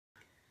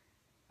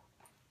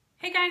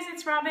Hey guys,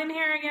 it's Robin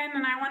here again,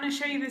 and I want to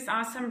show you this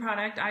awesome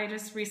product I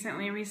just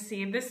recently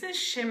received. This is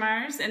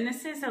Shimarz, and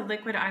this is a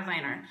liquid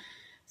eyeliner.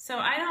 So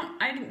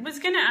I was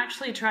going to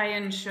actually try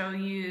and show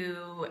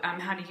you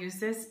how to use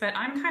this, but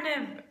I'm kind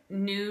of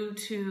new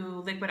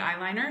to liquid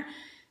eyeliner.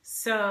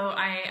 So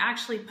I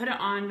actually put it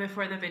on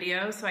before the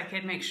video so I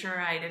could make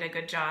sure I did a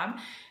good job,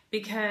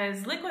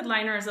 because liquid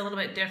liner is a little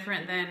bit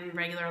different than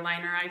regular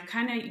liner. I've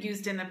kind of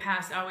used in the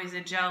past always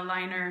a gel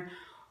liner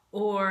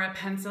or a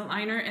pencil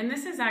liner, and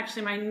this is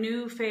actually my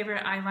new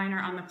favorite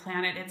eyeliner on the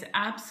planet. It's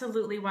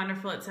absolutely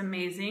wonderful. It's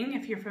amazing.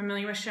 If you're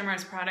familiar with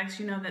Shimarz products,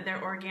 you know that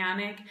they're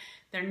organic,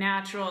 they're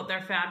natural,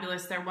 they're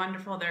fabulous, they're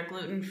wonderful, they're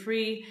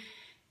gluten-free,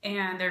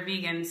 and they're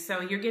vegan.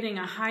 So you're getting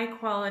a high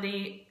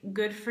quality,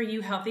 good for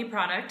you, healthy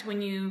product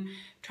when you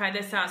try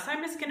this out. So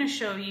I'm just gonna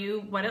show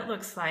you what it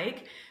looks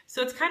like.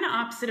 So it's kind of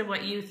opposite of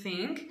what you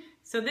think.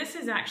 So this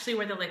is actually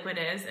where the liquid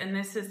is, and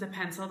this is the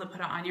pencil to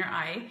put it on your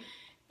eye.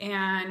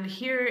 And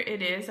here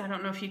it is. I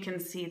don't know if you can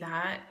see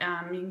that.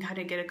 You can kind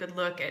of get a good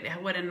look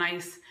at what a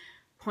nice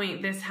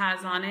point this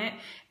has on it.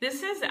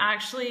 This is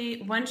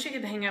actually, once you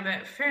get the hang of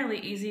it, fairly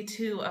easy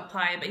to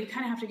apply, but you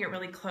kind of have to get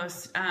really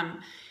close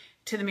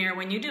to the mirror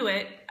when you do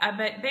it.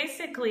 But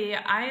basically,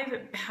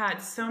 I've had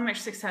so much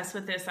success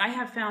with this. I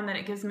have found that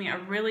it gives me a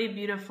really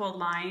beautiful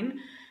line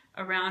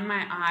around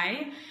my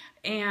eye,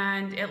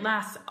 and it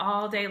lasts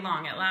all day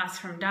long. It lasts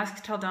from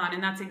dusk till dawn,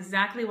 and that's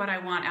exactly what I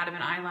want out of an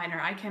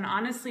eyeliner. I can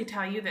honestly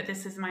tell you that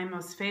this is my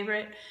most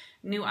favorite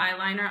new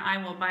eyeliner.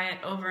 I will buy it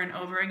over and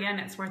over again.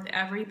 It's worth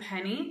every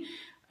penny.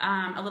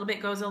 A little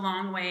bit goes a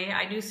long way.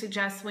 I do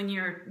suggest when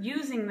you're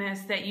using this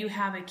that you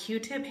have a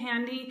Q-tip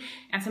handy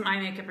and some eye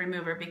makeup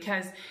remover,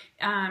 because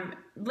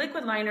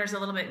liquid liner is a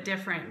little bit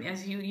different.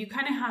 As you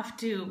kind of have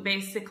to,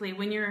 basically,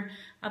 when you're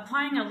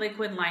applying a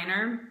liquid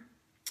liner,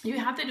 you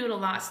have to do it a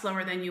lot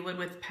slower than you would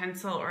with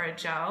pencil or a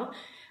gel.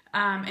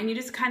 And you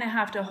just kind of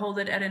have to hold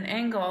it at an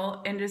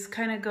angle and just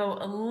kind of go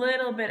a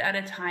little bit at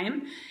a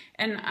time.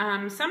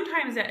 And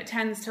sometimes it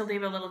tends to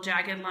leave a little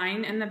jagged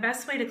line, and the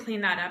best way to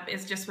clean that up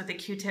is just with a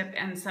Q-tip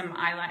and some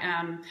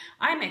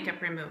eye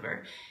makeup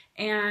remover.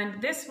 And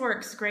this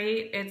works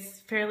great. It's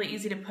fairly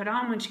easy to put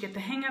on once you get the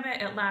hang of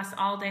it. It lasts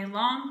all day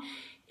long.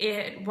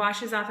 It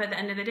washes off at the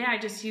end of the day. I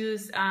just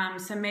use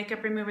some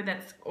makeup remover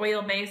that's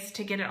oil-based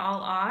to get it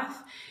all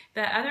off.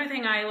 The other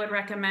thing I would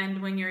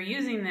recommend when you're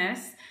using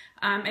this,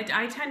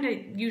 I tend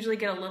to usually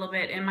get a little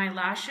bit in my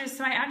lashes,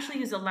 so I actually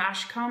use a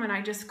lash comb and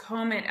I just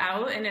comb it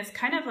out, and it's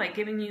kind of like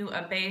giving you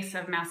a base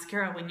of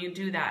mascara when you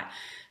do that.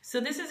 So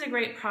this is a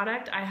great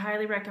product. I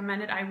highly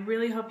recommend it. I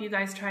really hope you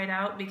guys try it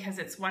out because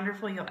it's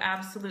wonderful. You'll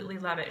absolutely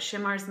love it.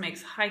 Shimarz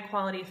makes high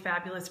quality,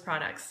 fabulous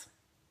products.